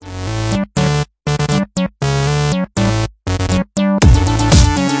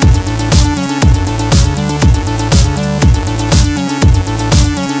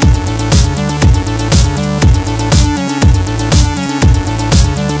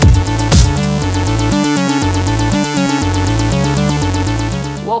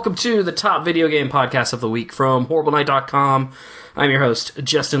welcome to the top video game podcast of the week from HorribleNight.com. I'm your host,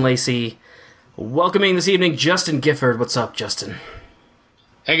 Justin Lacey. Welcoming this evening, Justin Gifford. What's up, Justin?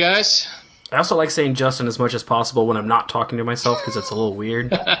 Hey, guys. I also like saying Justin as much as possible when I'm not talking to myself, because it's a little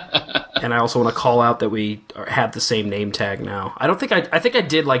weird. And I also want to call out that we have the same name tag now. I think I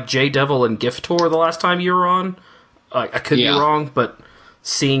did like J-Devil and Gift Tour the last time you were on. I could be wrong, but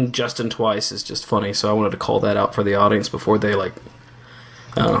seeing Justin twice is just funny, so I wanted to call that out for the audience before they, like,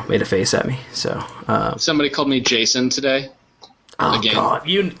 I don't know, made a face at me. So somebody called me Jason today. Oh, again. God.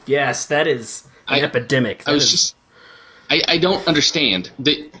 Yes, that is an epidemic. I don't understand.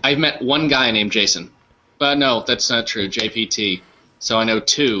 I've met one guy named Jason. But no, that's not true. JPT. So I know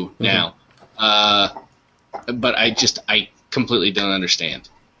two now. But I completely don't understand.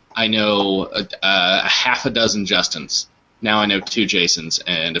 I know a half a dozen Justins. Now I know two Jasons,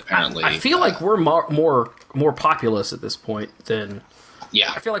 and apparently... I feel like we're more populous at this point than...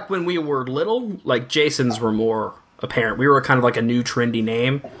 Yeah. I feel like when we were little, like, Jasons were more apparent. We were kind of like a new trendy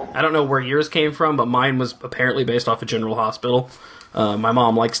name. I don't know where yours came from, but mine was apparently based off of General Hospital. My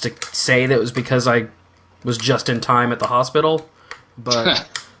mom likes to say that it was because I was just in time at the hospital,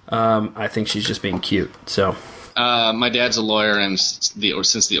 but I think she's just being cute, so... my dad's a lawyer, and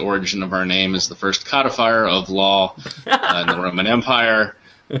since the origin of our name is the first codifier of law in the Roman Empire,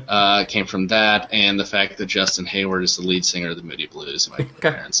 came from that, and the fact that Justin Hayward is the lead singer of the Moody Blues, my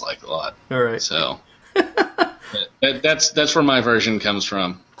parents like a lot. All right. So that's where my version comes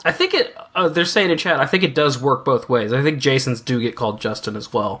from. I think they're saying in chat, I think it does work both ways. I think Jasons do get called Justin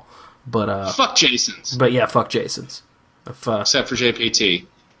as well, but fuck Jasons. But yeah, fuck Jasons. Except for JPT.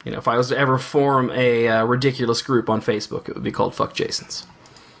 You know, if I was to ever form a ridiculous group on Facebook, it would be called Fuck Jasons.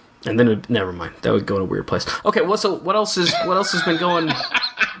 And then never mind, that would go in a weird place. Okay, what else has been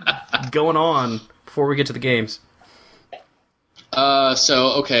going on before we get to the games? As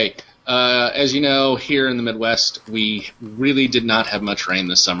you know, here in the Midwest, we really did not have much rain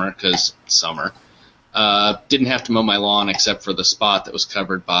this summer because summer. Didn't have to mow my lawn except for the spot that was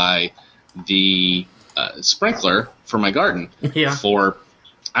covered by the sprinkler for my garden. Yeah. For,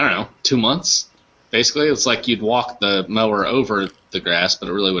 I don't know, 2 months. Basically, it's like you'd walk the mower over the grass, but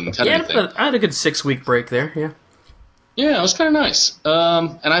it really wouldn't cut anything. Yeah, I had a good 6-week break there, yeah. Yeah, it was kind of nice.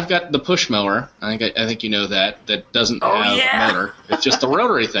 And I've got the push mower. I think you know that doesn't have a motor. It's just a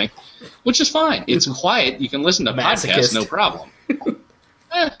rotary thing, which is fine. It's quiet. You can listen to podcasts, no problem.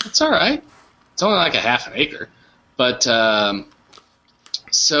 It's all right. It's only like a half an acre. But,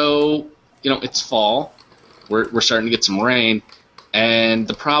 so, you know, it's fall. We're starting to get some rain. And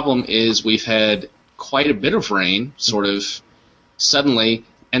the problem is we've had quite a bit of rain, sort of suddenly,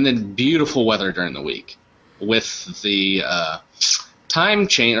 and then beautiful weather during the week. With the time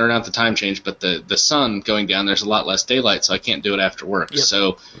change, or not the time change, but the sun going down, there's a lot less daylight, so I can't do it after work. Yep.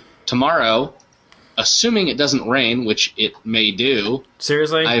 So tomorrow, assuming it doesn't rain, which it may do.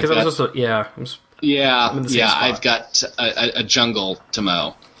 Seriously? I've got a jungle to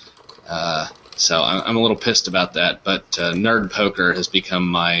mow. So I'm a little pissed about that, but Nerd Poker has become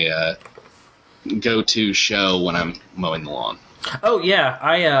my go-to show when I'm mowing the lawn. Oh yeah,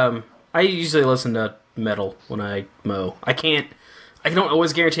 I usually listen to metal when I mow. I don't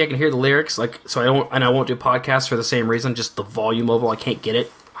always guarantee I can hear the lyrics, so I won't do podcasts for the same reason. Just the volume level, I can't get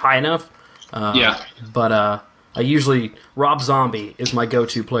it high enough. But I usually Rob Zombie is my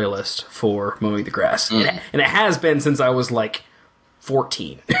go-to playlist for mowing the grass, and it has been since I was like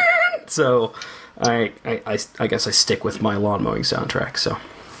 14. So I guess I stick with my lawn mowing soundtrack. So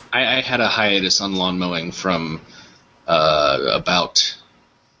I had a hiatus on lawn mowing from about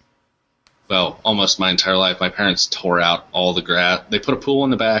almost my entire life. My parents tore out all the grass. They put a pool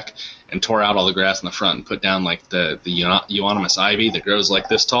in the back and tore out all the grass in the front and put down like the euonymus ivy that grows like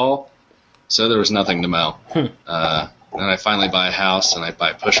this tall. So there was nothing to mow. And I finally buy a house and I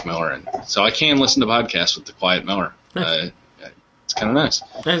buy a push mower, and so I can listen to podcasts with the quiet mower. Nice. It's kind of nice.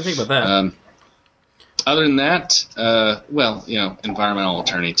 I didn't think about that. Other than that, environmental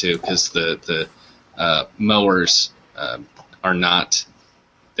attorney too, because the mowers are not.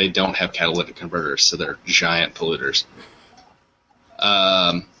 They don't have catalytic converters, so they're giant polluters.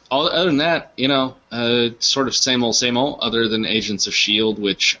 Other than that, sort of same old, other than Agents of S.H.I.E.L.D.,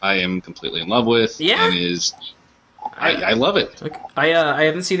 which I am completely in love with. Yeah. And I love it. I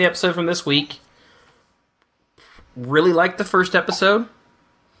haven't seen the episode from this week. Really liked the first episode.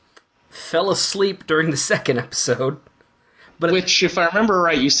 Fell asleep during the second episode. Which, if I remember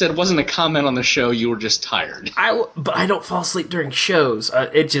right, you said wasn't a comment on the show, you were just tired. But I don't fall asleep during shows.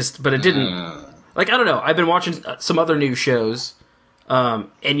 It didn't... I don't know. I've been watching some other new shows, and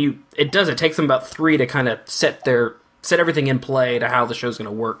it takes them about 3 to kind of set their set everything in play to how the show's going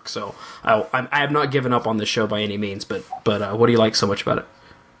to work. So I have not given up on this show by any means. But what do you like so much about it?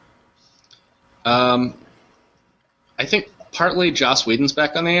 I think partly Joss Whedon's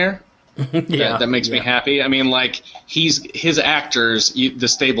back on the air. Yeah, that makes me happy. I mean, like, his actors, the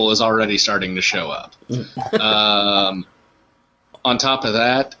stable is already starting to show up. On top of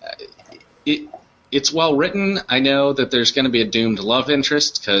that, it's well written. I know that there's going to be a doomed love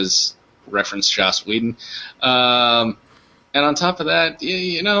interest because reference Joss Whedon. And on top of that,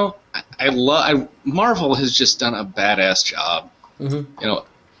 you know, Marvel has just done a badass job. Mm-hmm. You know,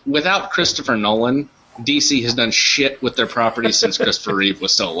 without Christopher Nolan, DC has done shit with their property since Christopher Reeve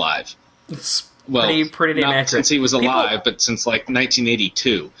was still alive. It's pretty damn not accurate. Since he was alive, but since like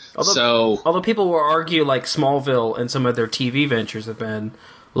 1982. Although people will argue like Smallville and some of their TV ventures have been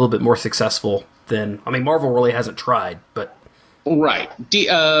a little bit more successful than. I mean, Marvel really hasn't tried, but right.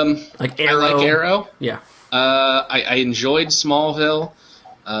 Like Arrow. I like Arrow. Yeah. I enjoyed Smallville.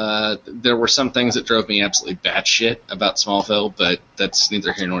 There were some things that drove me absolutely batshit about Smallville, but that's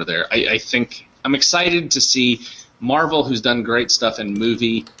neither here nor there. I think I'm excited to see Marvel, who's done great stuff in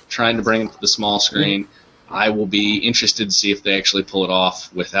movie, trying to bring it to the small screen. I will be interested to see if they actually pull it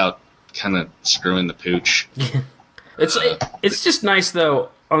off without kind of screwing the pooch. It's just nice though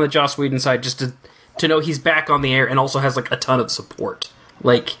on the Joss Whedon side just to know he's back on the air and also has like a ton of support.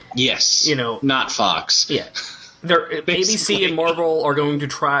 Like, yes, you know, not Fox. Yeah. ABC and Marvel are going to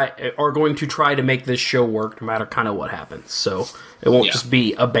try to make this show work no matter kind of what happens. So it won't just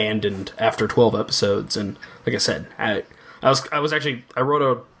be abandoned after 12 episodes. And like I said, I wrote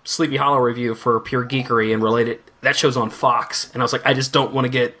a Sleepy Hollow review for Pure Geekery and related that show's on Fox, and I was like, I just don't want to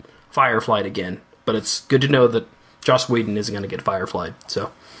get Fireflied again. But it's good to know that Joss Whedon isn't going to get Fireflied.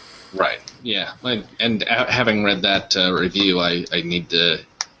 So right, yeah, and having read that review, I need to.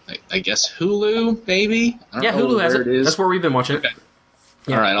 I guess Hulu, maybe? Hulu has it. That's where we've been watching it.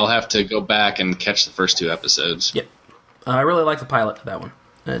 Yeah. All right, I'll have to go back and catch the first 2 episodes. Yep. I really like the pilot for that one.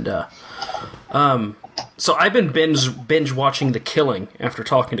 And so I've been binge watching The Killing after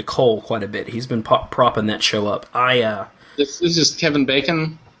talking to Cole quite a bit. He's been propping that show up. This is just Kevin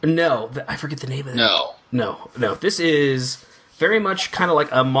Bacon? No, I forget the name of it. No. This is very much kind of like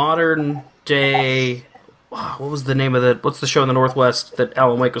a modern day. What was the name of the? What's the show in the Northwest that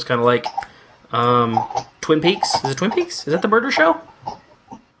Alan Wake was kind of like? Twin Peaks? Is it Twin Peaks? Is that the murder show?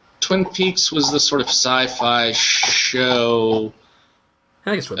 Twin Peaks was the sort of sci-fi show.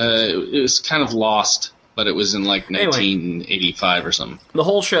 I think it's Twin Peaks. It was kind of lost, but it was in like 1985 or something. The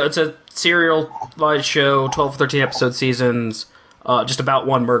whole show, it's a serialized show, 12, 13 episode seasons, just about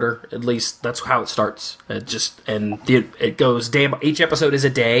one murder. At least that's how it starts. It goes day. Each episode is a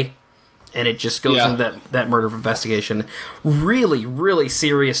day. And it just goes into that murder investigation. Really, really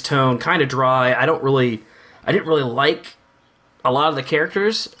serious tone, kind of dry. I didn't really like a lot of the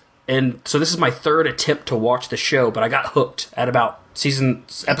characters, and so this is my 3rd attempt to watch the show. But I got hooked at about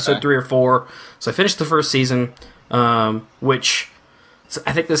episode 3 or 4. So I finished the first season, which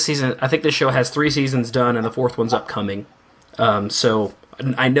I think this show has 3 seasons done, and the 4th one's upcoming. So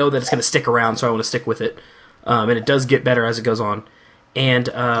I know that it's going to stick around, so I want to stick with it. And it does get better as it goes on. And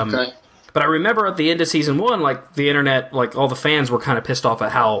But I remember at the end of season 1, like, the internet, like, all the fans were kind of pissed off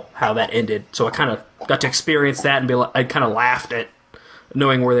at how that ended. So I kind of got to experience that and I kind of laughed at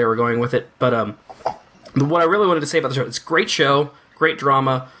knowing where they were going with it. But what I really wanted to say about the show, it's a great show, great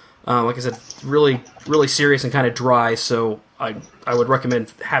drama. Like I said, really, really serious and kind of dry. So I would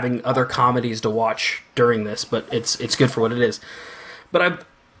recommend having other comedies to watch during this. But it's good for what it is. But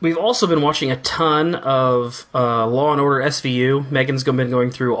we've also been watching a ton of Law & Order SVU. Megan's been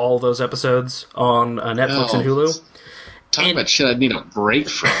going through all those episodes on Netflix and Hulu. Talk about shit I need a break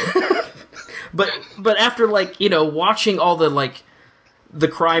from. but after, like, you know, watching all the, like, the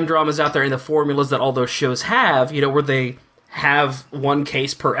crime dramas out there and the formulas that all those shows have, you know, where they have one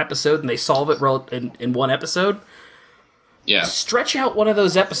case per episode and they solve it in one episode. Yeah. Stretch out one of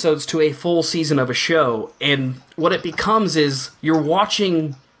those episodes to a full season of a show, and what it becomes is you're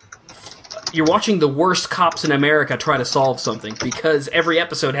watching the worst cops in America try to solve something, because every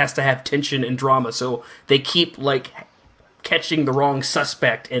episode has to have tension and drama, so they keep, like, catching the wrong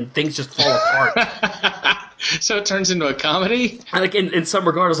suspect and things just fall apart. So it turns into a comedy? Like, in some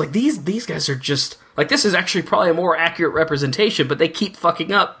regard, I was like, these guys are just, like, this is actually probably a more accurate representation, but they keep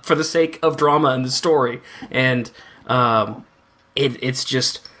fucking up for the sake of drama and the story. And it's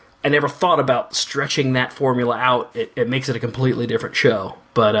just, I never thought about stretching that formula out. It makes it a completely different show.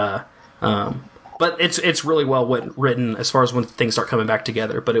 But but it's really well written as far as when things start coming back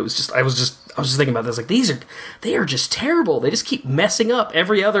together. But it was just I was just thinking about this, like they are just terrible. They just keep messing up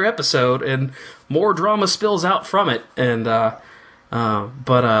every other episode, and more drama spills out from it. And but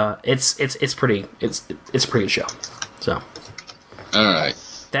it's a pretty good show. So all right,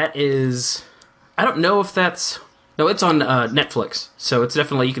 that is, I don't know if that's, no, it's on Netflix, so it's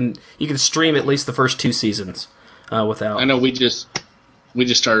definitely you can stream at least the first 2 seasons without. I know we just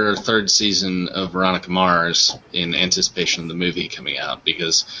started our 3rd season of Veronica Mars in anticipation of the movie coming out,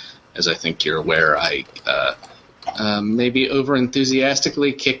 because, as I think you're aware, I maybe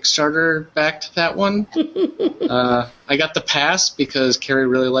over-enthusiastically Kickstarter backed that one. I got the pass because Carrie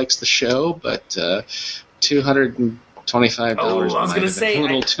really likes the show, but $225 I was might gonna have say, been a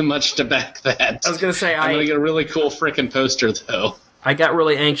little too much to back that. I was going to say, I'm going to get a really cool frickin' poster, though. I got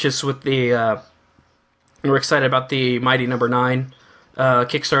really anxious with the, we're excited about the Mighty Number 9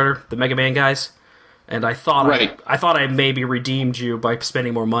 Kickstarter, the Mega Man guys, and I thought Right. I thought I maybe redeemed you by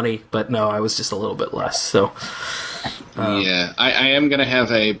spending more money, but no, I was just a little bit less. So Yeah, I am going to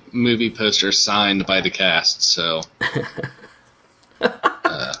have a movie poster signed by the cast, so...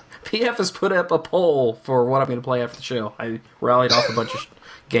 PF has put up a poll for what I'm going to play after the show. I rallied off a bunch of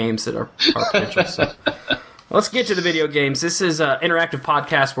games that are potential. So let's get to the video games. This is an interactive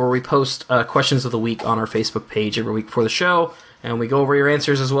podcast where we post questions of the week on our Facebook page every week before the show, and we go over your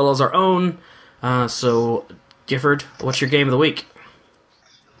answers as well as our own. So, Gifford, what's your game of the week?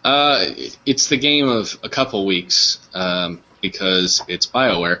 It's the game of a couple weeks, because it's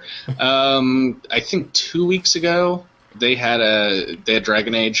BioWare. I think 2 weeks ago they had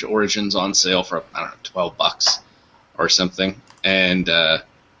Dragon Age Origins on sale for, I don't know, $12 or something. And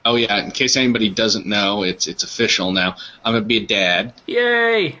oh yeah, in case anybody doesn't know, it's official now. I'm gonna be a dad.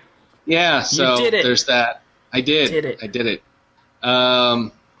 Yay! Yeah, so You did it. There's that. I did. I did it.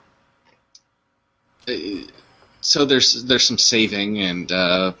 So there's some saving and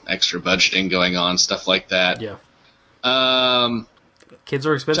extra budgeting going on, stuff like that. Yeah. Um, Kids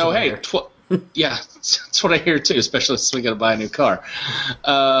are expensive. so hey, here. yeah, that's what I hear too, especially since we got to buy a new car.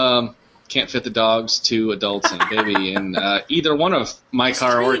 Can't fit the dogs, 2 adults, and a baby in either one of my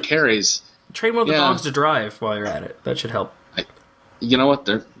car or Carrie's. Train one of the Yeah. dogs to drive while you're at it. That should help. You know what?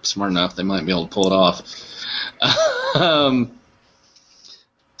 They're smart enough; they might be able to pull it off.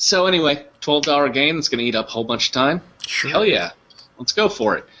 So anyway, $12 game that's going to eat up a whole bunch of time. Sure. Hell yeah, let's go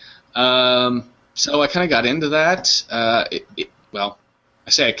for it. So I kind of got into that. Well, I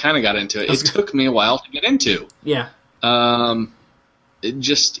say I kind of got into it. It took me a while to get into. Yeah.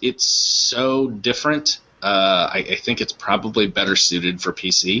 It's so different. I think it's probably better suited for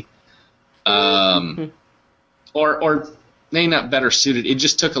PC. Or maybe not better suited. It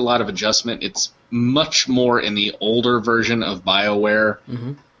just took a lot of adjustment. It's much more in the older version of BioWare,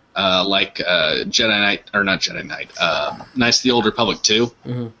 like Jedi Knight, or not Jedi Knight, Knights of the Old Republic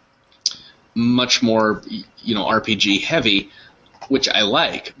 2. Much more, RPG heavy, which I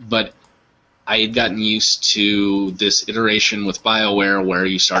like, but I had gotten used to this iteration with BioWare where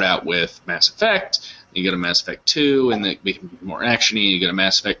you start out with Mass Effect, you go to Mass Effect 2, and they become more actiony. You go to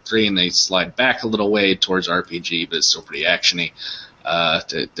Mass Effect 3, and they slide back a little way towards RPG, but it's still pretty actiony.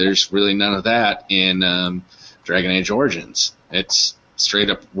 There's really none of that in Dragon Age Origins. It's straight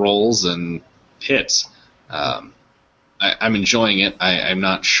up rolls and hits. I'm enjoying it. I'm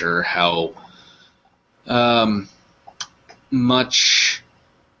not sure how much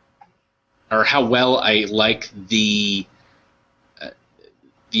or how well I like the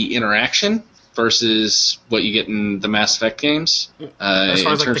interaction versus what you get in the Mass Effect games. As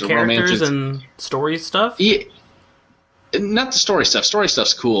far as like the characters and story stuff? Yeah, not the story stuff. Story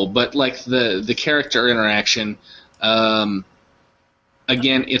stuff's cool, but like the character interaction, again,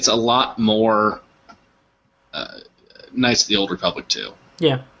 it's a lot more Knights of the Old Republic 2.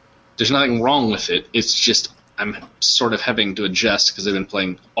 Yeah. There's nothing wrong with it. It's just I'm sort of having to adjust because I've been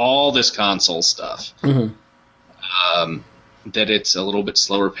playing all this console stuff. That it's a little bit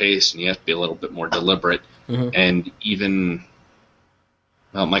slower paced and you have to be a little bit more deliberate. And even,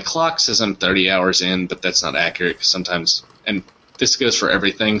 well, my clock says I'm 30 hours in, but that's not accurate because sometimes, and this goes for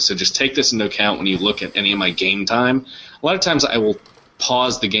everything, so just take this into account when you look at any of my game time. A lot of times I will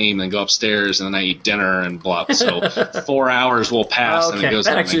pause the game and go upstairs and then I eat dinner and blah. So 4 hours will pass and it goes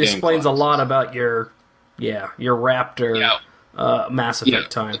that on actually my game explains clock. a lot about your Raptor Mass Effect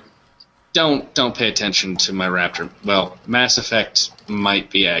time. Don't pay attention to my Raptor. Well, Mass Effect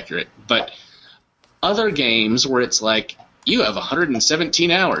might be accurate, but other games where it's like, you have 117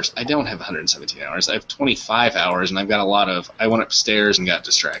 hours. I don't have 117 hours. I have 25 hours, and I've got a lot of... I went upstairs and got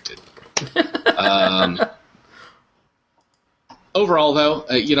distracted. Overall, though,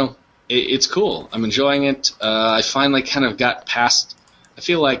 it's cool. I'm enjoying it. I finally kind of got past. I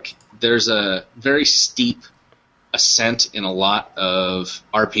feel like there's a very steep ascent in a lot of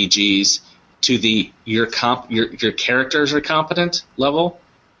RPGs to the your characters are competent level.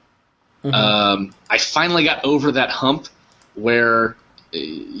 I finally got over that hump where,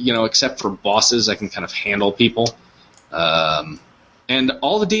 except for bosses, I can kind of handle people. And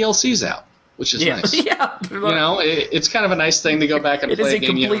all the DLC's out, which is nice. Yeah. It's kind of a nice thing to go back and play a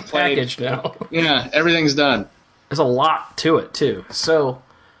game you haven't played. It is a complete package now. Yeah, everything's done. There's a lot to it, too. So,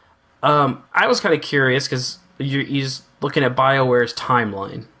 I was kind of curious, because he's looking at BioWare's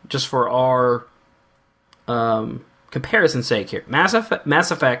timeline, just for our comparison's sake here. Mass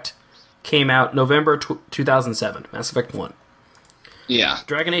Effect came out November 2007, Mass Effect 1. Yeah.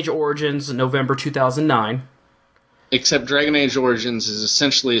 Dragon Age Origins, November 2009. Except Dragon Age Origins is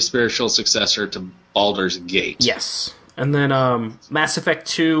essentially a spiritual successor to Baldur's Gate. Yes. And then Mass Effect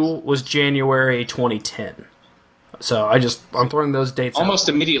 2 was January 2010. So I'm throwing those dates almost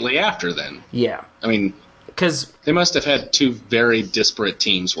out. Immediately after then. Yeah. I mean, because they must have had two very disparate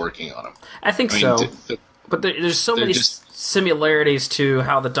teams working on them. I think so. But there's so many similarities to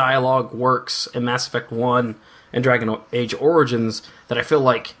how the dialogue works in Mass Effect 1 and Dragon Age Origins that I feel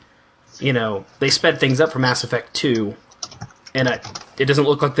like, they sped things up for Mass Effect 2, and it doesn't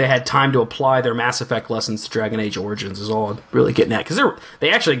look like they had time to apply their Mass Effect lessons to Dragon Age Origins is all I'm really getting at. Because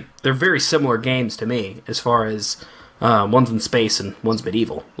they're very similar games to me, as far as one's in space and one's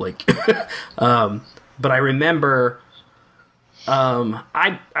medieval. But I remember...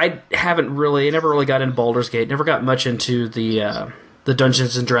 I never really got into Baldur's Gate, never got much into the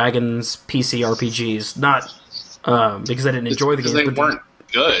Dungeons and Dragons PC RPGs, not because I didn't enjoy the games. Because they weren't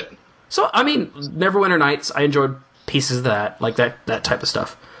good. So, I mean, Neverwinter Nights, I enjoyed pieces of that, like that type of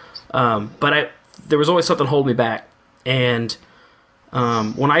stuff. But there was always something holding me back. And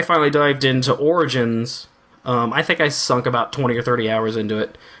when I finally dived into Origins, I think I sunk about 20 or 30 hours into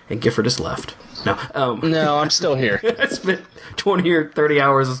it, and Gifford just left. No, I'm still here. I spent 20 or 30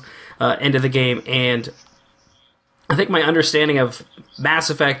 hours into the game, and I think my understanding of Mass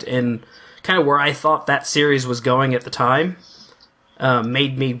Effect and kind of where I thought that series was going at the time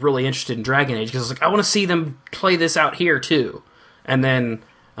made me really interested in Dragon Age, because I was like, I want to see them play this out here too. And then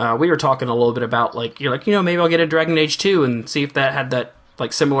we were talking a little bit about, maybe I'll get a Dragon Age 2 and see if that had that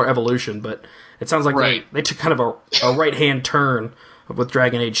similar evolution, but it sounds like they took kind of a right-hand turn with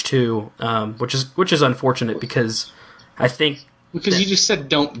Dragon Age 2, which is unfortunate, because I think... Because you just said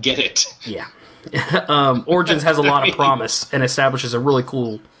don't get it. Yeah. Origins has a lot of promise and establishes a really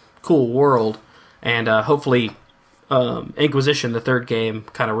cool world, and hopefully Inquisition, the third game,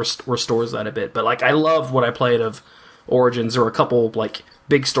 kind of restores that a bit. But I loved what I played of Origins. There were a couple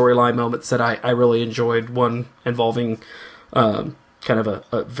big storyline moments that I really enjoyed. One involving kind of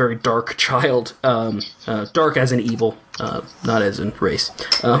a very dark child, dark as in evil, not as in race.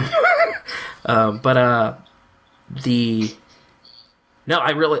 No,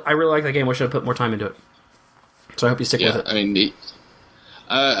 I really like that game. I should have put more time into it. So I hope you stick with it. I mean,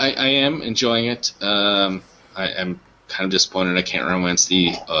 I am enjoying it. I'm kind of disappointed I can't romance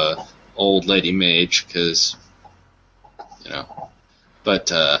the old lady mage, because,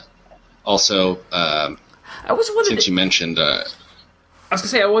 But also, since you mentioned... I was going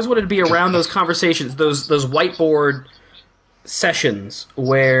to say, I always wanted to be around those conversations, those whiteboard sessions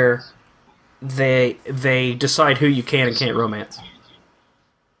where they decide who you can and can't romance.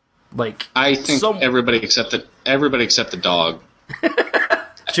 I think everybody except the dog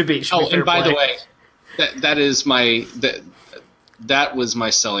should be. And by the way, that is that was my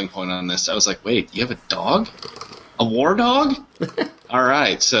selling point on this. I was like, wait, you have a dog, a war dog? All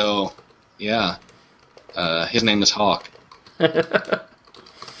right, so yeah, his name is Hawk.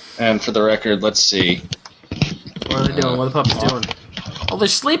 And for the record, let's see. What are they doing? What are the puppies doing? Oh, they're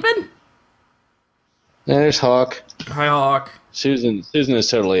sleeping? Yeah, there's Hawk. Hi, Hawk. Susan is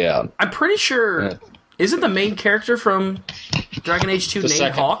totally out. I'm pretty sure... Isn't the main character from Dragon Age 2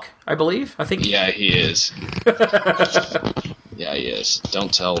 named Hawk, I believe? I think. Yeah, he is. Yeah, he is.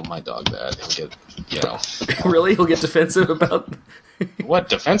 Don't tell my dog that. He'll get, Really? He'll get defensive about... What,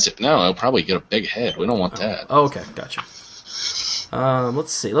 defensive? No, he'll probably get a big head. We don't want that. Oh, okay, gotcha.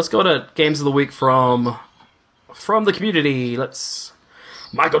 Let's see. Let's go to Games of the Week from the community.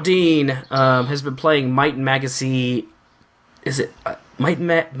 Michael Dean has been playing Might and Legacy. Is it Might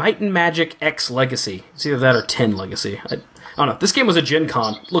and Magic X Legacy? It's either that or 10 Legacy. I don't know. This game was a Gen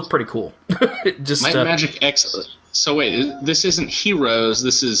Con. Looked pretty cool. Might and Magic X. So wait, this isn't Heroes.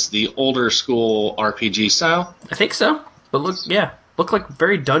 This is the older school RPG style. I think so. But look like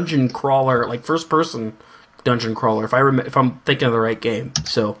very dungeon crawler, like first person dungeon crawler. If I'm thinking of the right game.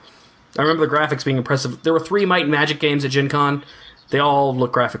 So I remember the graphics being impressive. There were 3 Might and Magic games at Gen Con. They all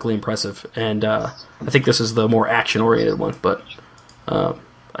look graphically impressive, and I think this is the more action-oriented one. But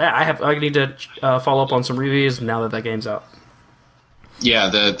I need to follow up on some reviews now that game's out. Yeah,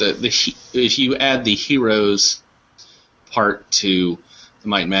 if you add the heroes part to the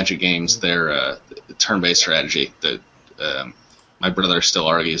Might and Magic games, their turn-based strategy, my brother still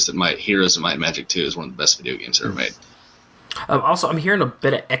argues that Heroes of Might and Magic 2 is one of the best video games ever made. Also, I'm hearing a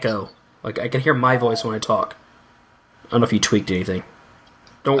bit of echo. Like, I can hear my voice when I talk. I don't know if you tweaked anything.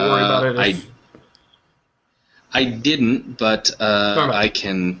 Don't worry about it. I didn't, but I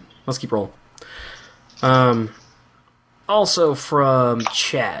can... Let's keep rolling. Also from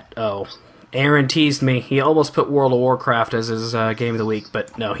chat, Aaron teased me. He almost put World of Warcraft as his game of the week,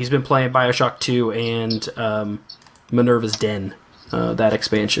 but no, he's been playing Bioshock 2 and Minerva's Den, that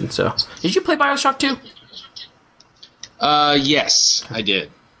expansion. So, did you play Bioshock 2? Yes, I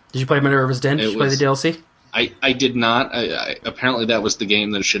did. Did you play Minerva's Den? Did you play the DLC? I did not. Apparently, that was the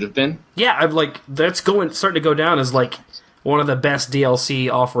game that it should have been. Yeah, that's starting to go down as like one of the best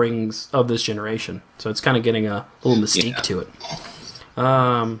DLC offerings of this generation. So it's kind of getting a little mystique to it.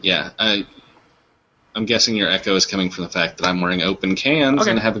 I'm guessing your echo is coming from the fact that I'm wearing open cans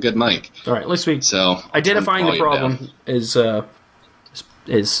and have a good mic. All right, at least identifying the problem is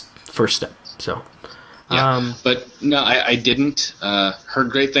first step. So. But no, I didn't.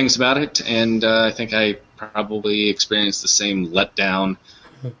 Heard great things about it, and I think I probably experienced the same letdown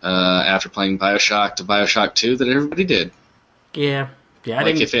after playing Bioshock to Bioshock 2 that everybody did. Yeah.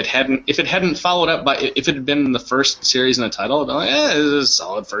 If it hadn't followed up by, if it had been in the first series in the title, I'd be like, this is a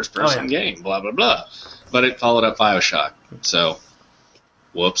solid first person game, blah blah blah. But it followed up Bioshock, so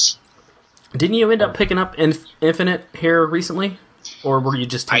whoops. Didn't you end up picking up Infinite here recently? Or were you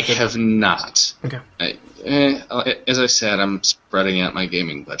just... I have not. Okay. As I said, I'm spreading out my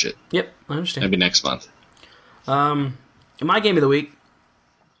gaming budget. Yep, I understand. Maybe next month. My game of the week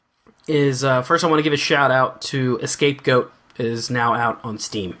is... first, I want to give a shout-out to Escapegoat is now out on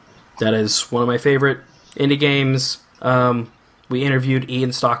Steam. That is one of my favorite indie games. We interviewed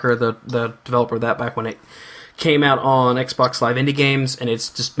Ian Stalker, the developer of that, back when it came out on Xbox Live Indie Games, and it's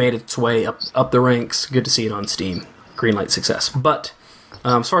just made its way up the ranks. Good to see it on Steam. Greenlight success. But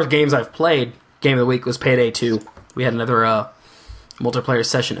as far as games I've played, game of the week was Payday 2. We had another multiplayer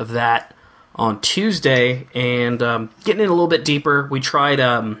session of that on Tuesday, and getting in a little bit deeper, we tried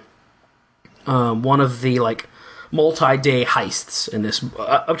one of the multi-day heists in this.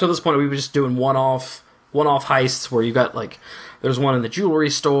 Up to this point, we were just doing one-off heists where you got there's one in the jewelry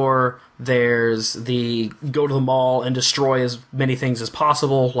store. There's the go to the mall and destroy as many things as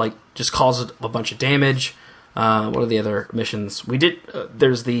possible, just cause a bunch of damage. What are the other missions? We did.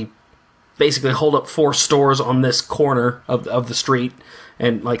 There's the basically hold up 4 stores on this corner of the street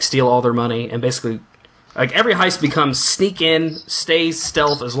and steal all their money, and basically every heist becomes sneak in, stay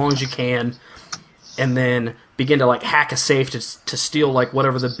stealth as long as you can, and then begin to hack a safe to steal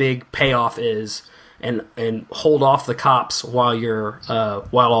whatever the big payoff is, and hold off the cops while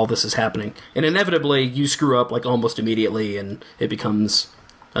all this is happening. And inevitably you screw up almost immediately, and it becomes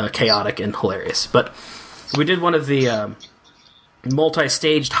chaotic and hilarious. But we did one of the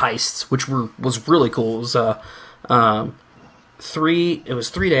multi-staged heists, which was really cool. It was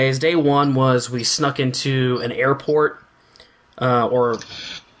 3 days. Day 1 was we snuck into an airport, and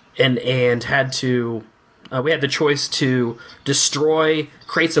had to. We had the choice to destroy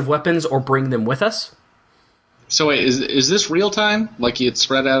crates of weapons or bring them with us. So wait, is this real time? It's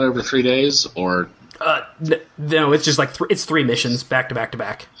spread out over 3 days, or? No, it's just it's 3 missions back to back to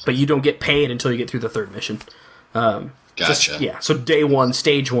back, but you don't get paid until you get through the 3rd mission. Gotcha. So day 1,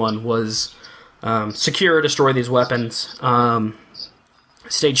 stage 1 was secure, destroy these weapons.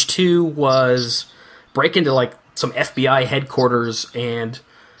 Stage 2 was break into some FBI headquarters and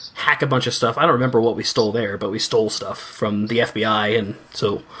hack a bunch of stuff. I don't remember what we stole there, but we stole stuff from the FBI, and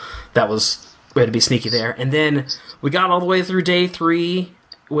so we had to be sneaky there. And then we got all the way through day 3,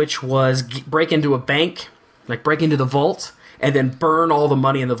 which was break into a bank, break into the vault, and then burn all the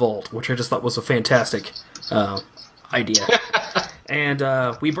money in the vault, which I just thought was a fantastic idea. And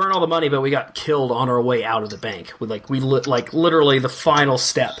we burned all the money, but we got killed on our way out of the bank. Literally the final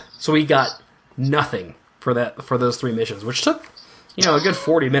step. So we got nothing for those 3 missions, which took a good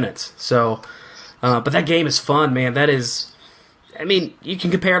 40 minutes. So, but that game is fun, man. That is. I mean, you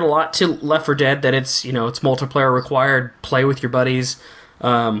can compare it a lot to Left 4 Dead. That it's it's multiplayer required. Play with your buddies.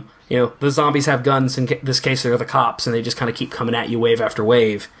 The zombies have guns. In this case, they're the cops, and they just kind of keep coming at you wave after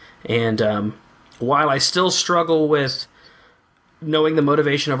wave. And while I still struggle with knowing the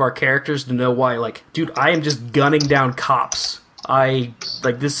motivation of our characters to know why, dude, I am just gunning down cops I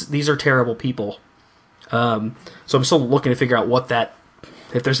like this. These are terrible people. So I'm still looking to figure out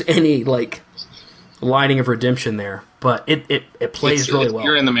if there's any like lining of redemption there. But it plays really well.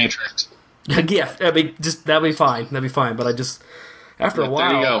 You're in the Matrix. Yeah, that'd be fine. That'd be fine. But I just after a while,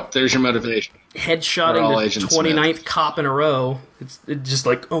 there you go. There's your motivation. Headshotting the 29th cop in a row. It's just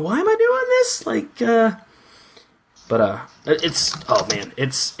like, oh, why am I doing this? Like,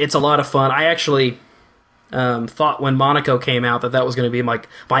 it's a lot of fun. I actually thought when Monaco came out that was going to be my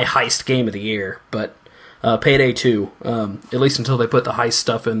heist game of the year, but Payday 2, at least until they put the heist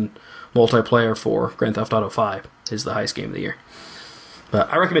stuff in multiplayer for Grand Theft Auto 5, is the heist game of the year.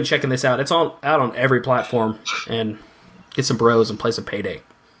 But I recommend checking this out. It's out on every platform, and get some bros and play some Payday.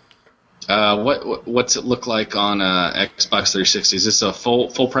 What's it look like on Xbox 360? Is this a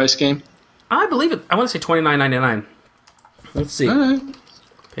full price game? I believe it. I want to say $29.99. Let's see. All right.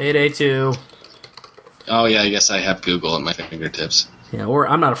 Payday 2. Oh yeah, I guess I have Google at my fingertips. Yeah, or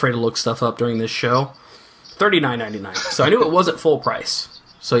I'm not afraid to look stuff up during this show. $39.99. So I knew it wasn't full price.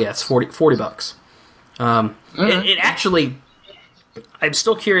 So yeah, it's $40. It actually, I'm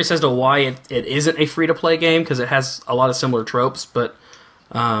still curious as to why it isn't a free to play game, because it has a lot of similar tropes, but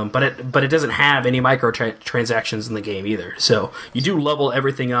it doesn't have any microtransactions in the game either. So you do level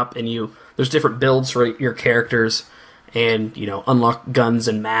everything up, and there's different builds for your characters, and unlock guns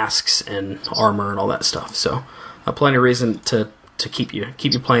and masks and armor and all that stuff. So plenty of reason to keep you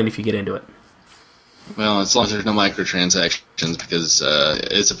playing if you get into it. Well, as long as there's no microtransactions, because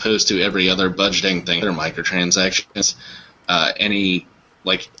as opposed to every other budgeting thing, there are microtransactions. Any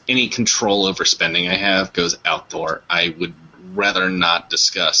control over spending I have goes out the door. I would rather not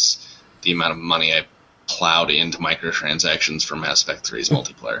discuss the amount of money I plowed into microtransactions for Mass Effect 3's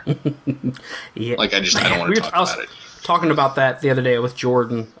multiplayer. Yeah. I don't want to talk about it. Talking about that the other day with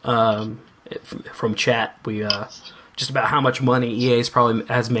Jordan from chat. We just about how much money EA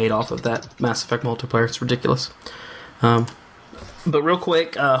has made off of that Mass Effect multiplayer. It's ridiculous. But real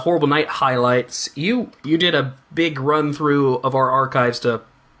quick, Horrible Night highlights. You did a big run through of our archives to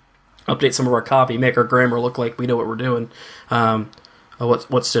update some of our copy, make our grammar look like we know what we're doing.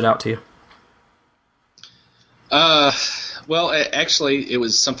 What stood out to you? Well, actually, it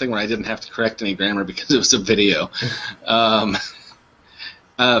was something where I didn't have to correct any grammar because it was a video.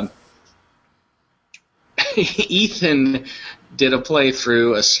 Ethan did a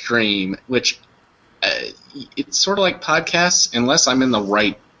playthrough, a stream, which it's sort of like podcasts, unless I'm in the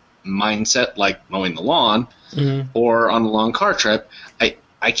right mindset, like mowing the lawn or on a long car trip.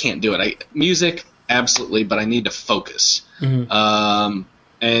 I can't do it. Music, absolutely, but I need to focus.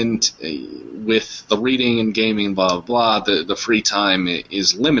 And with the reading and gaming and blah, blah, blah, the free time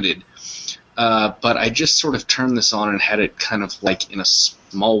is limited. But I just sort of turned this on and had it kind of like in a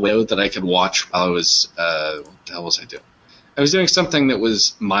small window that I could watch while I was, what the hell was I doing? I was doing something that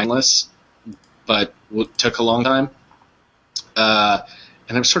was mindless, but took a long time.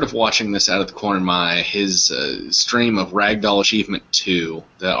 And I'm sort of watching this out of the corner of my eye. His stream of Ragdoll Achievement 2.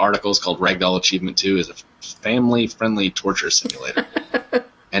 The article is called Ragdoll Achievement 2 is a family-friendly torture simulator.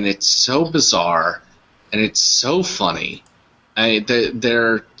 And it's so bizarre, and it's so funny.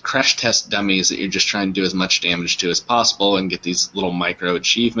 They're crash test dummies that you're just trying to do as much damage to as possible and get these little micro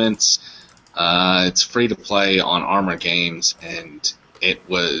achievements. It's free to play on Armor Games, and it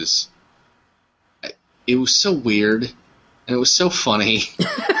was so weird, and it was so funny,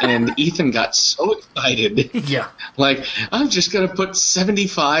 and Ethan got so excited. Yeah. Like, I'm just going to put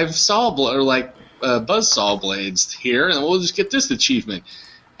 75 buzzsaw blades here, and we'll just get this achievement.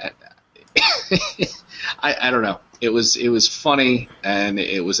 I don't know. It was funny, and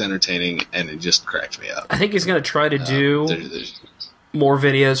it was entertaining, and it just cracked me up. I think he's going to try to do more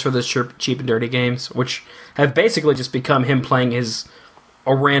videos for the cheap and dirty games, which have basically just become him playing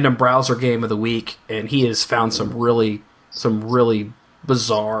a random browser game of the week, and he has found some really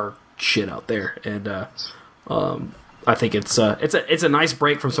bizarre shit out there, and I think it's a nice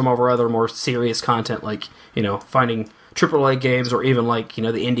break from some of our other more serious content, like finding AAA games or even like the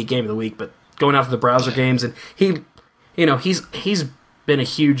indie game of the week, but going out to the browser games, and he's been a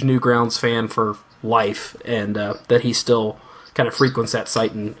huge Newgrounds fan for life, and that he still kind of frequents that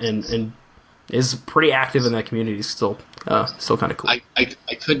site and is pretty active in that community. Still kind of cool.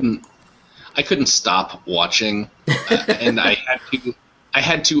 I couldn't stop watching, and I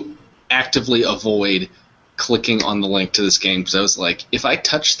had to actively avoid clicking on the link to this game, because I was like, if I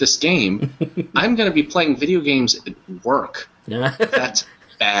touch this game, I'm going to be playing video games at work. Yeah. That's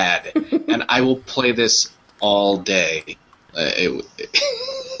bad, and I will play this all day.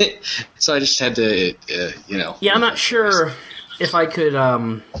 So I just had to, Yeah, I'm not sure if I could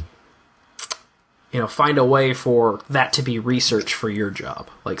find a way for that to be research for your job.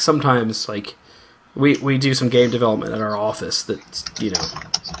 Like sometimes, like we do some game development at our office that's,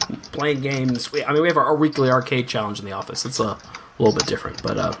 playing games. We have our weekly arcade challenge in the office. It's a little bit different,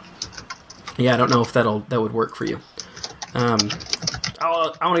 but I don't know if that would work for you. I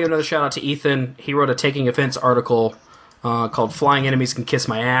want to give another shout out to Ethan. He wrote a Taking Offense article called "Flying Enemies Can Kiss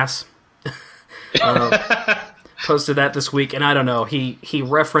My Ass." Posted that this week, and I don't know. He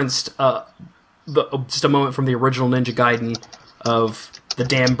referenced just a moment from the original Ninja Gaiden of the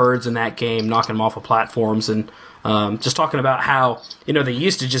damn birds in that game knocking them off of platforms, and just talking about how they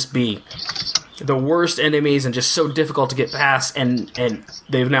used to just be the worst enemies and just so difficult to get past, and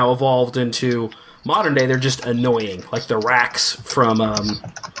they've now evolved into modern day. They're just annoying, like the racks from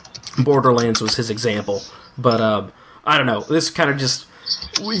Borderlands was his example. But I don't know. This kind of just,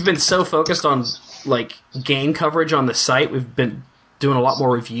 we've been so focused on like game coverage on the site. We've been doing a lot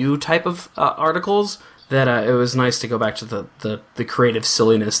more review type of articles that it was nice to go back to the creative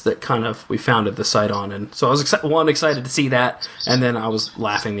silliness that kind of we founded the site on. And so I was excited to see that, and then I was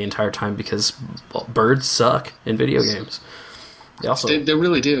laughing the entire time because birds suck in video games. They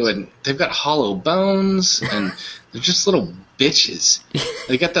really do, and they've got hollow bones, and they're just little bitches.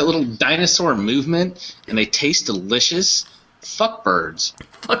 They got that little dinosaur movement, and they taste delicious. Fuck birds.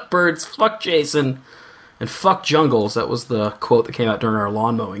 Fuck birds, fuck Jason, and fuck jungles. That was the quote that came out during our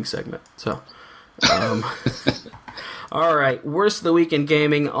lawn mowing segment. So, all right, worst of the week in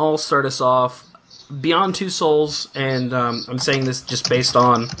gaming. I'll start us off. Beyond Two Souls, and I'm saying this just based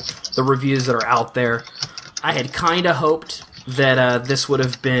on the reviews that are out there. I had kind of hoped that this would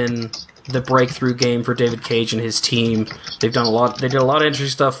have been the breakthrough game for David Cage and his team. They did a lot of interesting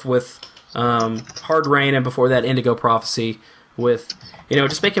stuff with Hard Rain, and before that, Indigo Prophecy, with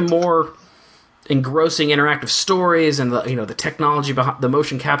just making more engrossing interactive stories, and the technology behind the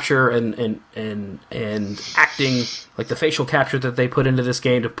motion capture and acting, like the facial capture that they put into this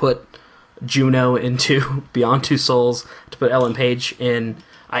game to put Juno into Beyond Two Souls, to put Ellen Page in.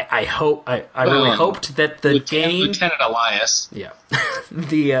 I really hoped that the game, Lieutenant Elias. Yeah,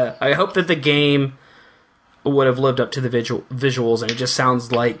 I hope that the game would have lived up to the visuals, and it just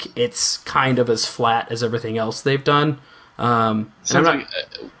sounds like it's kind of as flat as everything else they've done. I've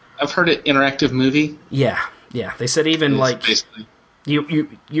heard it interactive movie. Yeah. They said even like basically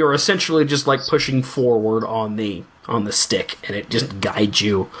you're essentially just like pushing forward on the stick, and it just guides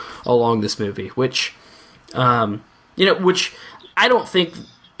you along this movie, which which I don't think.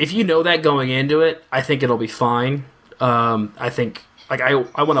 If you know that going into it, I think it'll be fine. I think I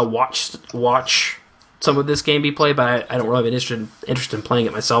want to watch some of this game be played, but I don't really have an interest in playing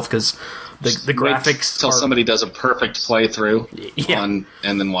it myself because the graphics. Until somebody does a perfect playthrough and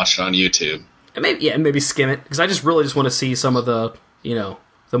then watch it on YouTube. And maybe skim it, because I just really want to see some of the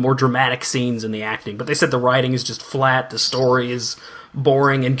the more dramatic scenes in the acting. But they said the writing is just flat, the story is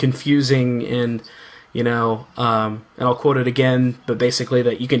boring and confusing, and and I'll quote it again, but basically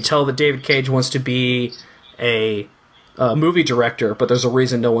that you can tell that David Cage wants to be a movie director, but there's a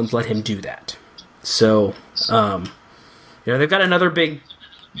reason no one's let him do that. So, they've got another big.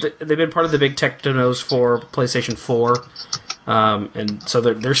 They've been part of the big tech demos for PlayStation 4, and so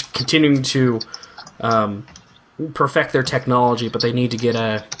they're continuing to perfect their technology, but they need to get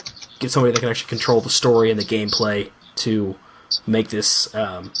somebody that can actually control the story and the gameplay to make this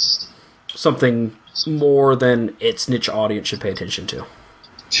something more than its niche audience should pay attention to.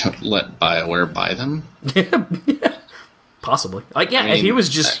 Let BioWare buy them? Possibly. If he was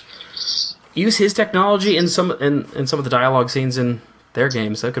just use his technology in some of the dialogue scenes in their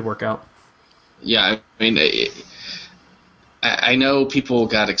games, that could work out. Yeah, I know people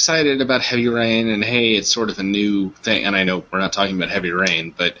got excited about Heavy Rain, and hey, it's sort of a new thing, and I know we're not talking about Heavy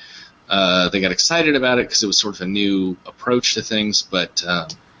Rain, but they got excited about it because it was sort of a new approach to things, but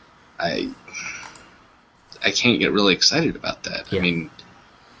I can't get really excited about that. Yeah.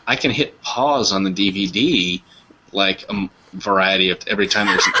 I can hit pause on the DVD like a variety of every time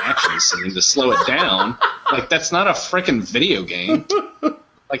there's an action scene to slow it down. Like, that's not a frickin' video game.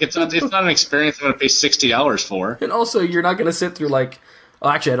 Like, it's not an experience I'm going to pay $60 for. And also, you're not going to sit through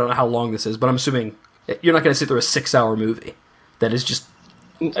actually, I don't know how long this is, but I'm assuming you're not going to sit through a 6-hour movie that is just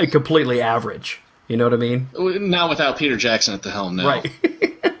completely average. You know what I mean? Not without Peter Jackson at the helm, no. Right.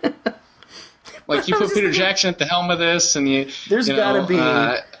 Like, you put Peter Jackson at the helm of this, and there's got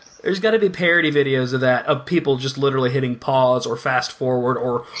to be parody videos of that, of people just literally hitting pause or fast forward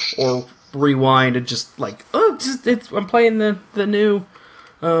or rewind and just like, I'm playing the new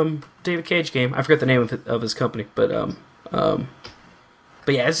David Cage game. I forgot the name of his company, but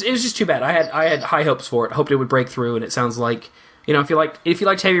yeah, it was just too bad. I had high hopes for it. I hoped it would break through, and it sounds like if you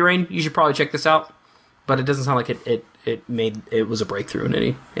liked Heavy Rain, you should probably check this out. but it doesn't sound like it was a breakthrough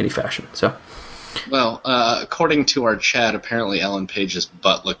in any fashion. So, well, according to our chat, apparently Ellen Page's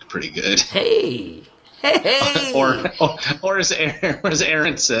butt looked pretty good. Hey. or as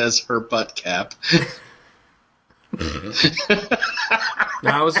Aaron says, her butt cap.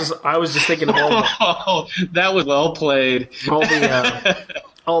 No, I was just thinking of all that was well played.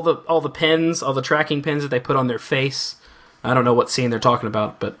 all the pins, all the tracking pins that they put on their face. I don't know what scene they're talking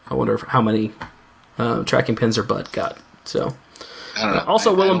about, but I wonder how many tracking pins her butt got. So, I don't know.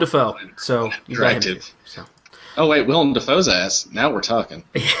 Also, Willem Dafoe. So you got him attractive. too, so. Oh wait, Willem Dafoe's ass. Now we're talking.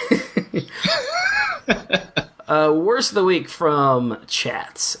 Worst of the week from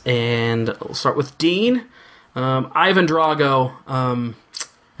chats, and we'll start with Dean. Ivan Drago,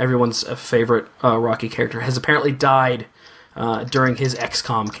 everyone's favorite Rocky character, has apparently died during his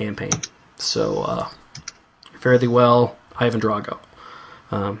XCOM campaign. So, fare thee well, Ivan Drago.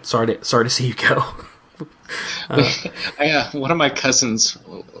 Sorry to see you go. One of my cousins,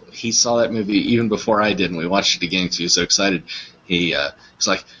 he saw that movie even before I did, and we watched it again because he was so excited. He was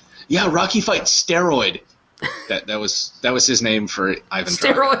like, "Yeah, Rocky fights Steroid." That was his name for Ivan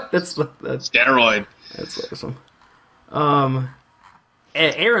Drago. Steroid. That's Steroid. That's awesome.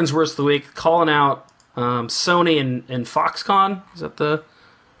 Aaron's worst of the week, calling out Sony and Foxconn. Is that the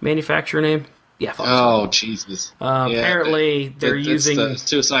manufacturer name? Yeah, Foxconn. Oh, Jesus. Apparently, they're using the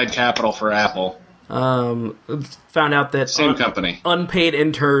suicide capital for Apple. Found out that Same company. Unpaid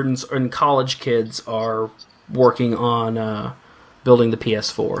interns and college kids are working on building the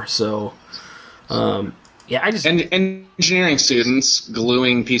PS4. So, yeah, I just and engineering students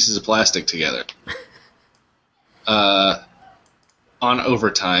gluing pieces of plastic together. On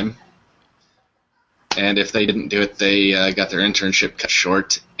overtime, and if they didn't do it, they got their internship cut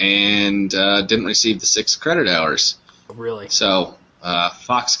short and didn't receive the 6 credit hours. Really? So,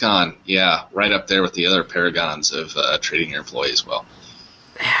 Foxconn, yeah, right up there with the other paragons of treating your employees well.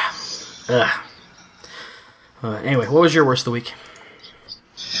 Anyway, what was your worst of the week?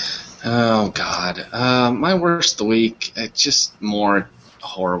 Oh, God. My worst of the week, just more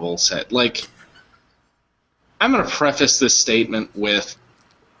horrible set. Like, I'm going to preface this statement with,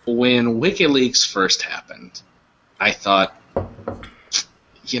 when WikiLeaks first happened, I thought,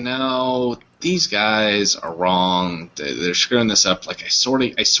 these guys are wrong. They're screwing this up. Like, I sort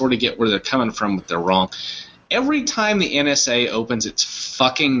of get where they're coming from, but they're wrong. Every time the NSA opens its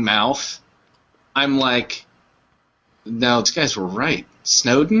fucking mouth, I'm like, no, these guys were right.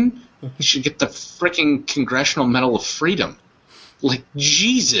 Snowden, he should get the freaking Congressional Medal of Freedom. Like,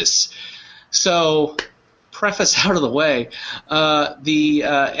 Jesus. So, preface out of the way, the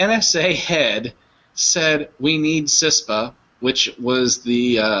NSA head said we need CISPA, which was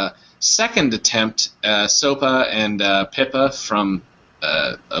the second attempt, SOPA and PIPA from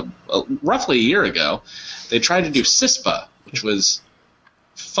roughly a year ago. They tried to do CISPA, which was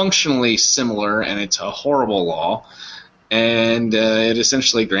functionally similar, and it's a horrible law. And it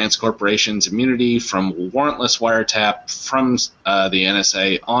essentially grants corporations immunity from warrantless wiretap from the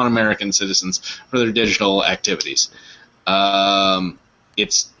NSA on American citizens for their digital activities.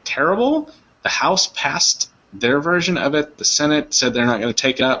 It's terrible. The House passed their version of it. The Senate said they're not going to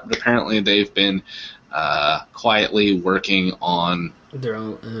take it up, but apparently they've been quietly working on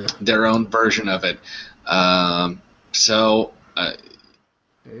their own version of it. So I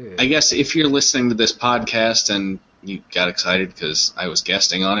guess if you're listening to this podcast and you got excited because I was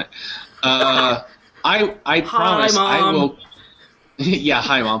guesting on it. I promise hi, Mom. I will. Yeah,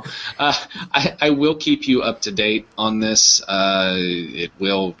 hi, Mom. I will keep you up to date on this. It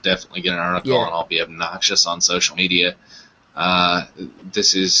will definitely get an article, and I'll be obnoxious on social media.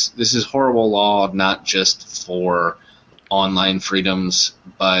 This is horrible law, not just for online freedoms,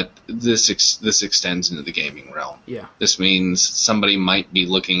 but this extends into the gaming realm. Yeah. This means somebody might be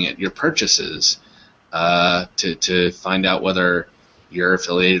looking at your purchases to find out whether you're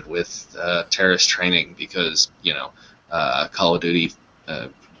affiliated with terrorist training because, Call of Duty,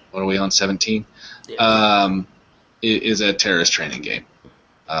 what are we on, 17? Yeah. Is a terrorist training game.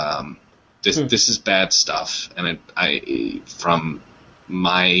 This is bad stuff, and from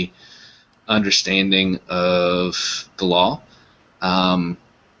my understanding of the law,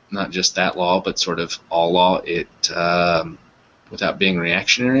 not just that law, but sort of all law, without being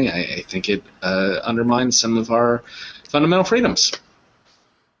reactionary, I think it undermines some of our fundamental freedoms.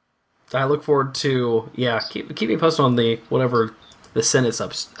 I look forward to, keep me posted on whatever the Senate's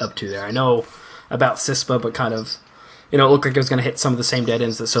up to there. I know about CISPA, but kind of, it looked like it was going to hit some of the same dead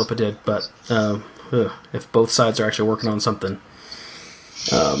ends that SOPA did, but if both sides are actually working on something,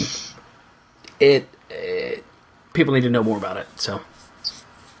 people need to know more about it, so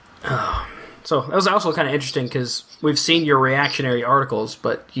So that was also kind of interesting because we've seen your reactionary articles,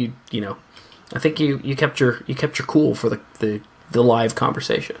 but you know, I think you kept your cool for the live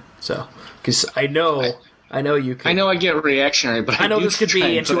conversation. So because I know you. Could, I know I get reactionary, but I know do this could try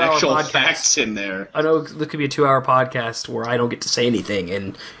be a and put 2-hour actual podcast. Facts in there. I know this could be a 2-hour podcast where I don't get to say anything,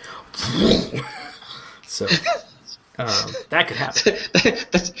 and so that could happen.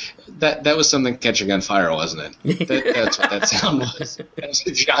 That was something catching on fire, wasn't it? That's what that sound was. It was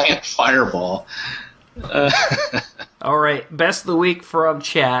a giant fireball. All right, best of the week from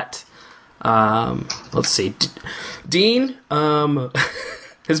chat. Let's see, Dean.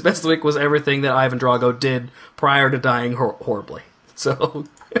 His best of the week was everything that Ivan Drago did prior to dying horribly. So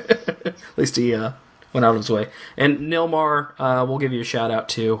at least he went out of his way. And Nilmar, we'll give you a shout out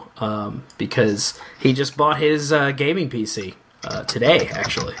too, because he just bought his gaming PC today,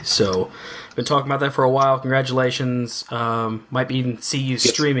 actually. So been talking about that for a while. Congratulations. Might even see you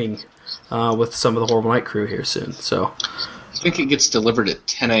streaming with some of the Horrible Night crew here soon. So I think it gets delivered at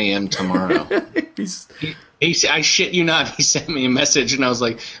 10 a.m. tomorrow. I shit you not, he sent me a message, and I was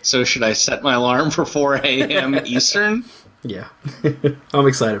like, so should I set my alarm for 4 a.m. Eastern? Yeah. I'm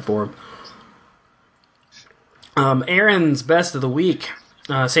excited for him. Aaron's best of the week.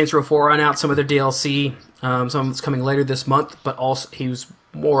 Saints Row 4 announced some of their DLC. Some that's coming later this month, but also he was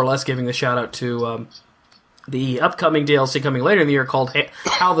more or less giving the shout out to the upcoming DLC coming later in the year called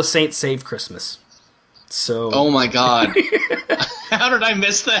How the Saints Saved Christmas. So, oh my god. How did I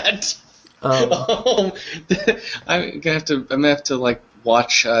miss that? I'm gonna have to like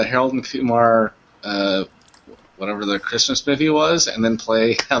watch Harold and Kumar, whatever the Christmas movie was, and then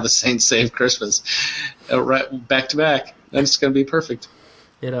play How the Saints Saved Christmas, right back to back. That's gonna be perfect.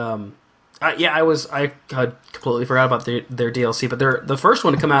 It I had completely forgot about their DLC, but the first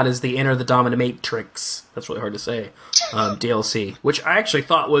one to come out is the Enter the Dominatrix. That's really hard to say. DLC, which I actually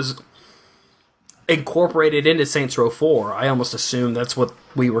thought was incorporated into Saints Row 4. I almost assumed that's what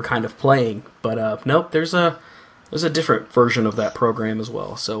we were kind of playing, but nope. There's a different version of that program as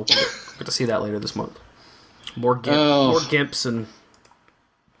well. So we'll get to see that later this month. More gimps and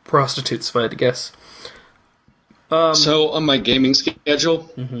prostitutes, if I had to guess. So on my gaming schedule,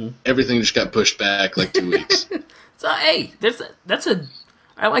 everything just got pushed back like 2 weeks. So hey,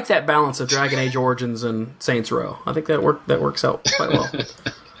 I like that balance of Dragon Age Origins and Saints Row. I think that works out quite well.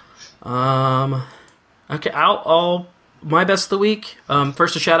 Okay, I'll my best of the week.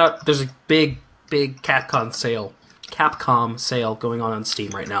 First, a shout out. There's a big Capcom sale going on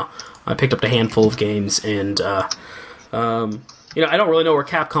Steam right now. I picked up a handful of games, and I don't really know where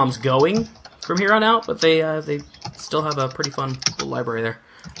Capcom's going from here on out, but they still have a pretty fun little library there.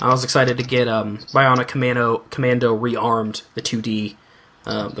 I was excited to get Bionic Commando Rearmed, the 2D,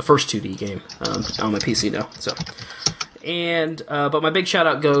 the first 2D game on my PC now. So, but my big shout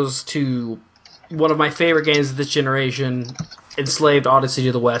out goes to one of my favorite games of this generation. Enslaved: Odyssey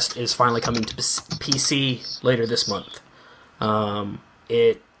to the West is finally coming to PC later this month.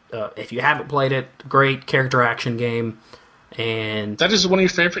 If you haven't played it, great character action game, and that is one of your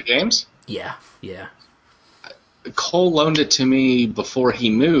favorite games? Yeah. Cole loaned it to me before he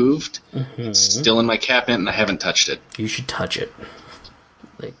moved. Mm-hmm. It's still in my cabinet, and I haven't touched it. You should touch it,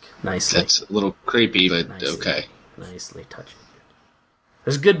 like nicely. That's a little creepy, but okay. Nicely touch it.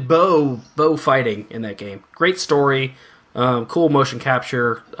 There's good bow fighting in that game. Great story, cool motion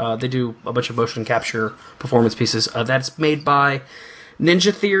capture. They do a bunch of motion capture performance pieces. That's made by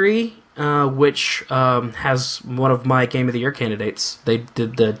Ninja Theory, which has one of my Game of the Year candidates. They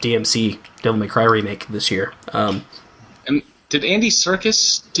did the DMC Devil May Cry remake this year. And did Andy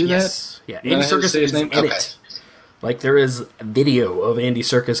Serkis do that? Yeah, Andy Serkis is in it. Like, there is video of Andy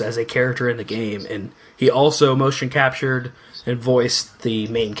Serkis as a character in the game, and he also motion captured and voiced the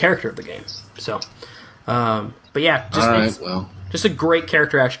main character of the game. So, but yeah, just a great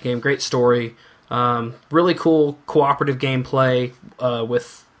character action game, great story, really cool cooperative gameplay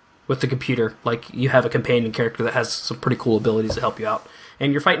with the computer. Like, you have a companion character that has some pretty cool abilities to help you out,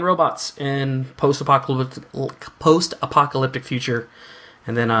 and you're fighting robots in post-apocalyptic future.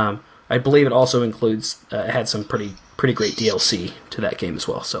 And then I believe it also includes it had some pretty great DLC to that game as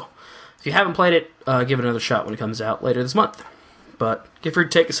well. So if you haven't played it, give it another shot when it comes out later this month. But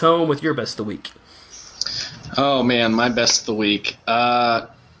Gifford, take us home with your best of the week. Oh man, my best of the week. I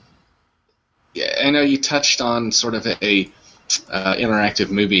know you touched on sort of a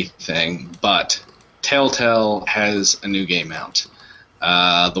interactive movie thing, but Telltale has a new game out,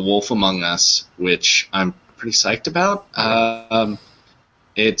 The Wolf Among Us, which I'm pretty psyched about.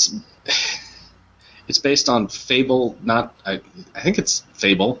 It's based on Fable. I think it's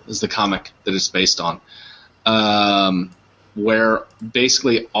Fable is the comic that it's based on. where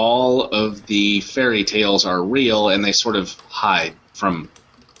basically all of the fairy tales are real and they sort of hide from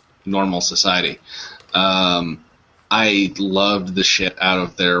normal society. I loved the shit out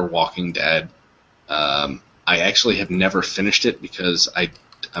of their Walking Dead. I actually have never finished it because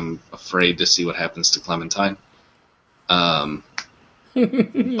I'm afraid to see what happens to Clementine. But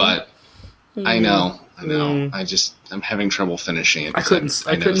I know. I'm having trouble finishing it. I couldn't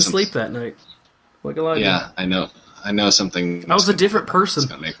sleep that night. Like a lot. Yeah, I know something. I was a different person.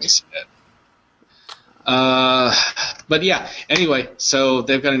 It's gonna make me sad. But yeah. Anyway, so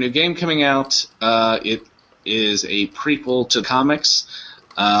they've got a new game coming out. It is a prequel to comics,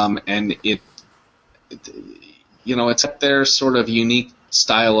 and it's at their sort of unique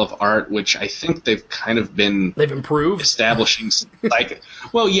style of art, which I think they've improved establishing.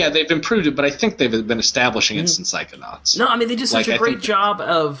 Well, yeah, they've improved it, but I think they've been establishing it since Psychonauts. No, I mean they do such a great job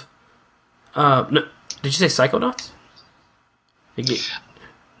of. No, did you say Psychonauts?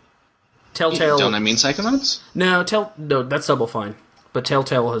 Telltale. Don't I mean Psychonauts? No, that's Double Fine, but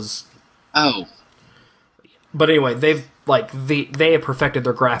Telltale has. Oh. But anyway, they have perfected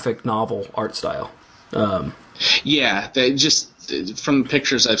their graphic novel art style. Yeah, they just from the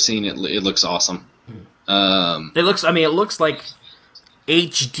pictures I've seen, it looks awesome. It looks like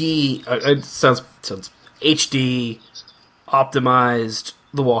HD. It sounds HD optimized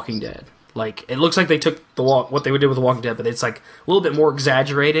The Walking Dead. Like it looks like they took what they did with The Walking Dead, but it's like a little bit more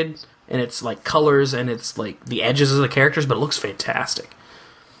exaggerated, and it's like colors and it's like the edges of the characters, but it looks fantastic.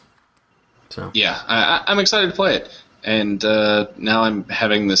 So yeah, I'm excited to play it, and now I'm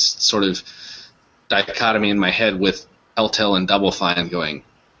having this sort of dichotomy in my head with Telltale and Double Fine going.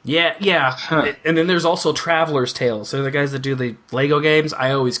 Yeah. Huh. And then there's also Traveler's Tales. They're the guys that do the Lego games.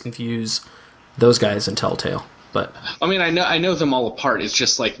 I always confuse those guys and Telltale. But I mean, I know them all apart. It's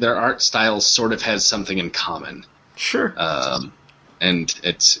just like their art styles sort of has something in common. Sure. And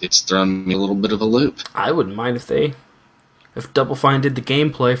it's thrown me a little bit of a loop. I wouldn't mind if Double Fine did the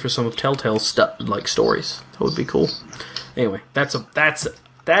gameplay for some of Telltale's stories. That would be cool. Anyway,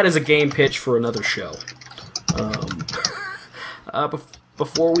 that is a game pitch for another show.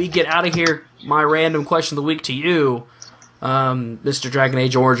 Before we get out of here, my random question of the week to you, Mr. Dragon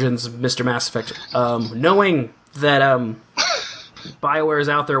Age Origins, Mr. Mass Effect, knowing that BioWare is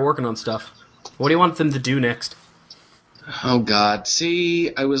out there working on stuff, what do you want them to do next? Oh, God.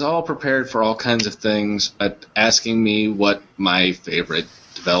 See, I was all prepared for all kinds of things, but asking me what my favorite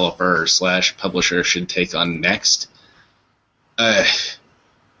developer / publisher should take on next... I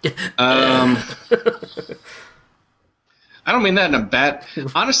don't mean that in a bad...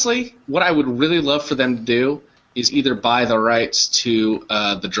 Honestly, what I would really love for them to do is either buy the rights to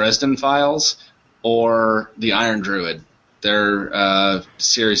the Dresden Files or the Iron Druid. They're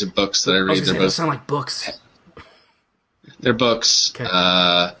series of books that I read. Those sound like books. They're books.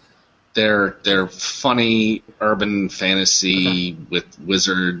 Okay. They're funny urban fantasy with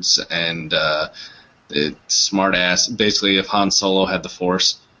wizards and smart ass. Basically, if Han Solo had the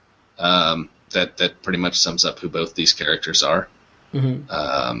Force, that pretty much sums up who both these characters are.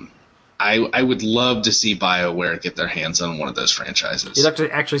 Mm-hmm. I would love to see BioWare get their hands on one of those franchises. You'd have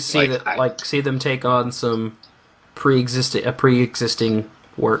to actually see see them take on some pre-existing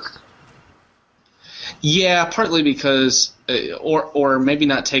work. Yeah, partly because, or maybe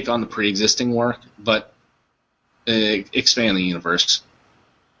not take on the pre-existing work, but expand the universe.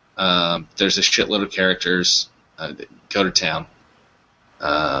 There's a shitload of characters. Go to town.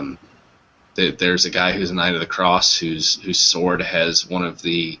 There's a guy who's a Knight of the Cross whose sword has one of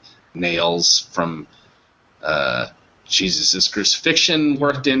the nails from Jesus' crucifixion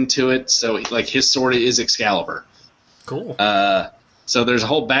worked into it. So his sword is Excalibur. Cool. So there's a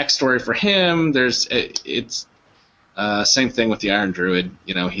whole backstory for him. It's same thing with the Iron Druid.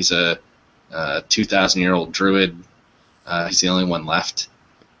 He's a 2,000-year-old druid. He's the only one left,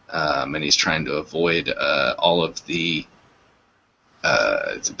 and he's trying to avoid all of the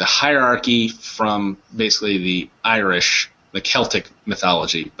hierarchy from basically the Irish, the Celtic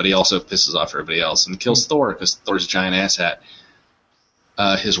mythology. But he also pisses off everybody else and kills Thor because Thor's a giant asshat.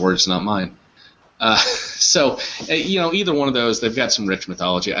 His words, not mine. So, either one of those, they've got some rich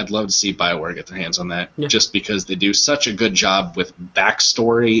mythology. I'd love to see BioWare get their hands on that, just because they do such a good job with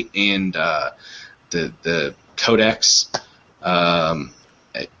backstory and the codex, the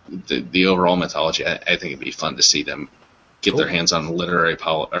overall mythology. I think it'd be fun to see them get their hands on a literary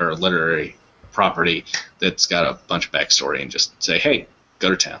property that's got a bunch of backstory and just say, hey, go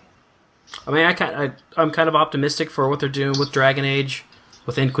to town. I mean, I'm kind of optimistic for what they're doing with Dragon Age.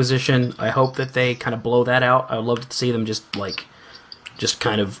 With Inquisition, I hope that they kind of blow that out. I would love to see them just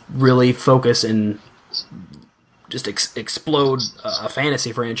kind of really focus and just explode a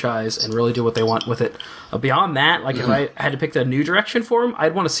fantasy franchise and really do what they want with it. Beyond that, like if I had to pick a new direction for them,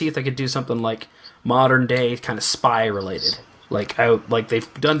 I'd want to see if they could do something like modern day kind of spy related. Like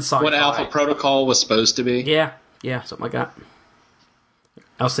they've done sci-fi. What Alpha Protocol was supposed to be. Yeah, something like that.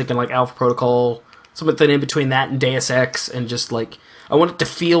 I was thinking like Alpha Protocol, something in between that and Deus Ex, and just like I want it to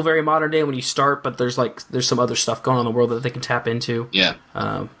feel very modern day when you start, but there's some other stuff going on in the world that they can tap into. Yeah.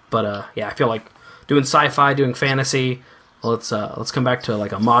 Yeah, I feel like doing sci-fi, doing fantasy. Let's come back to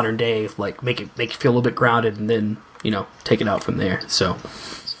like a modern day, like make it feel a little bit grounded, and then take it out from there. So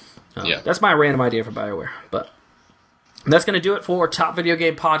that's my random idea for BioWare. But that's going to do it for Top Video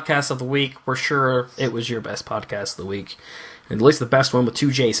Game Podcast of the Week. We're sure it was your best podcast of the week, and at least the best one with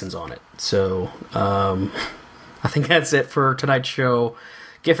 2 Jasons on it. So I think that's it for tonight's show.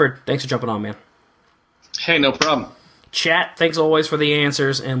 Gifford, thanks for jumping on, man. Hey, no problem. Chat, thanks always for the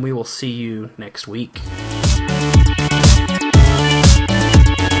answers, and we will see you next week.